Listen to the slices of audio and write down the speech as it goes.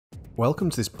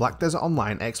Welcome to this Black Desert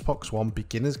Online Xbox One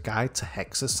Beginner's Guide to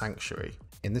Hexe Sanctuary.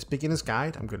 In this beginner's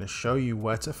guide, I'm going to show you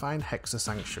where to find Hexe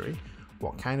Sanctuary,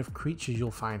 what kind of creatures you'll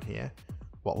find here,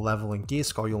 what level and gear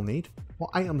score you'll need,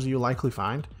 what items you'll likely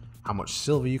find, how much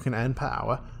silver you can earn per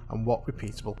hour, and what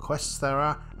repeatable quests there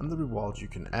are, and the rewards you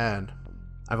can earn.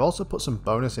 I've also put some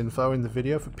bonus info in the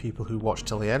video for people who watch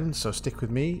till the end, so stick with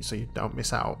me so you don't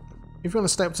miss out. If you want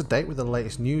to stay up to date with the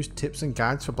latest news, tips and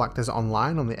guides for Black Desert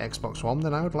Online on the Xbox One,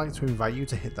 then I would like to invite you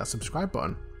to hit that subscribe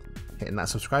button. Hitting that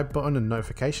subscribe button and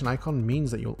notification icon means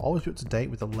that you'll always be up to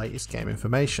date with the latest game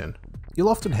information. You'll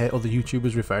often hear other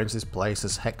YouTubers referring to this place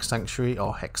as Hexe Sanctuary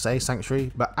or Hexe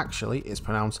Sanctuary, but actually it's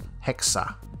pronounced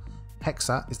Hexe.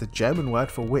 Hexe is the German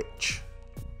word for witch.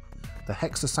 The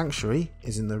Hexe Sanctuary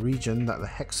is in the region that the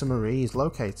Hexe Marie is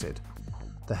located.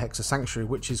 The Hexe Sanctuary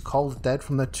witches call the dead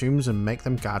from their tombs and make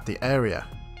them guard the area.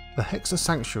 The Hexe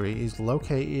Sanctuary is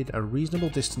located a reasonable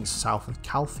distance south of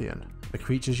Caltheon. The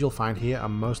creatures you'll find here are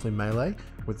mostly melee,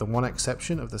 with the one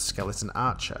exception of the Skeleton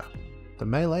Archer. The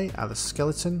melee are the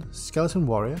Skeleton, Skeleton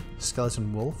Warrior,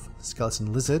 Skeleton Wolf,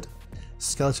 Skeleton Lizard,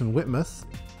 Skeleton Whitmuth,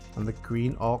 and the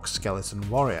Green Orc Skeleton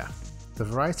Warrior. The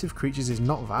variety of creatures is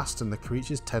not vast and the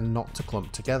creatures tend not to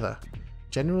clump together.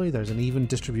 Generally there is an even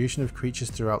distribution of creatures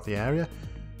throughout the area,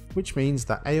 which means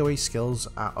that AoE skills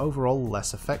are overall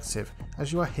less effective,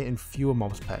 as you are hitting fewer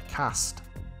mobs per cast.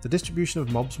 The distribution of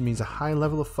mobs means a high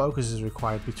level of focus is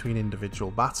required between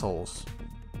individual battles.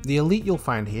 The elite you'll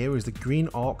find here is the Green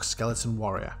Orc Skeleton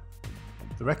Warrior.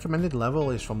 The recommended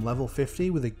level is from level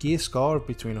 50 with a gear score of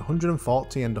between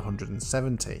 140 and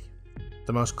 170.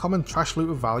 The most common trash loot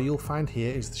of value you'll find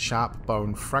here is the Sharp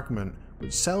Bone Fragment,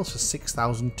 which sells for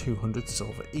 6,200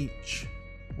 silver each.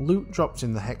 Loot drops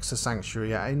in the Hexe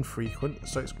Sanctuary are infrequent,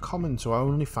 so it's common to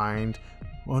only find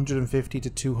 150 to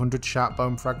 200 Sharp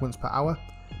Bone Fragments per hour,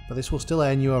 but this will still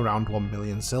earn you around 1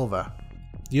 million silver.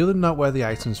 The other noteworthy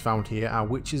items found here are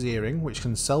Witch's Earring, which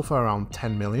can sell for around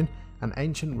 10 million, and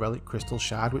Ancient Relic Crystal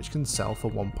Shard, which can sell for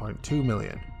 1.2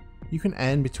 million. You can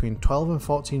earn between 12 and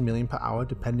 14 million per hour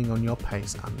depending on your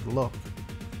pace and luck.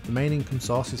 The main income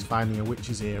source is finding a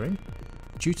Witch's Earring.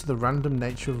 Due to the random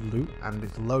nature of loot and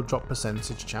its low drop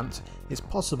percentage chance, it's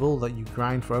possible that you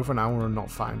grind for over an hour and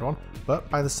not find one, but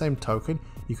by the same token,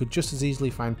 you could just as easily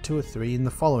find 2 or 3 in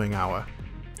the following hour.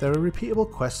 There are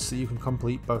repeatable quests that you can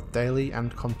complete both daily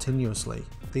and continuously.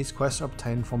 These quests are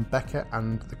obtained from Becca,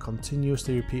 and the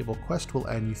continuously repeatable quest will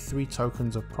earn you 3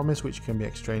 tokens of promise which can be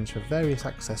exchanged for various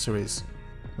accessories.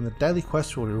 And the daily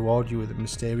quest will reward you with a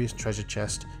mysterious treasure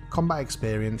chest, combat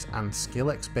experience and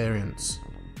skill experience.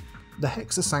 The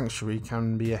Hexe Sanctuary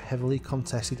can be a heavily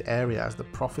contested area as the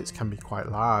profits can be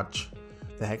quite large.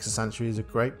 The Hexe Sanctuary is a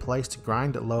great place to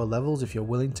grind at lower levels if you're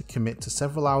willing to commit to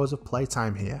several hours of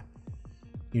playtime here.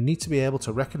 You need to be able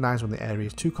to recognise when the area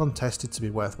is too contested to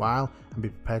be worthwhile and be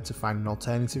prepared to find an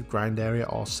alternative grind area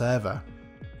or server.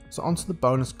 So onto the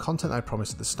bonus content I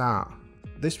promised at the start.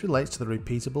 This relates to the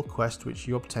repeatable quest which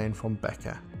you obtain from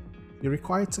Becca. You're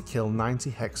required to kill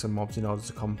 90 Hexe mobs in order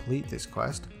to complete this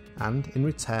quest, and in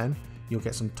return you'll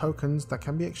get some tokens that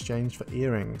can be exchanged for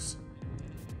earrings.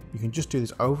 You can just do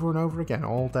this over and over again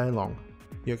all day long.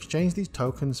 You exchange these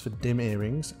tokens for dim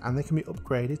earrings and they can be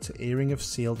upgraded to Earring of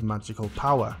Sealed Magical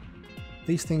Power.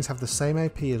 These things have the same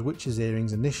AP as Witch's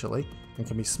Earrings initially and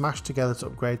can be smashed together to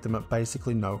upgrade them at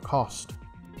basically no cost.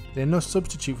 They are no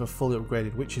substitute for fully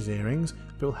upgraded Witch's Earrings,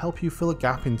 but will help you fill a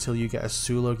gap until you get a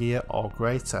Sula gear or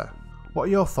greater. What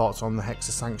are your thoughts on the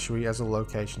Hexe Sanctuary as a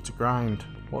location to grind?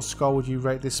 What score would you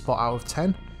rate this spot out of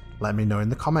 10? Let me know in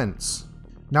the comments.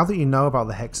 Now that you know about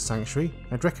the Hexe Sanctuary,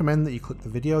 I'd recommend that you click the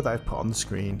video that I've put on the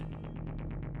screen.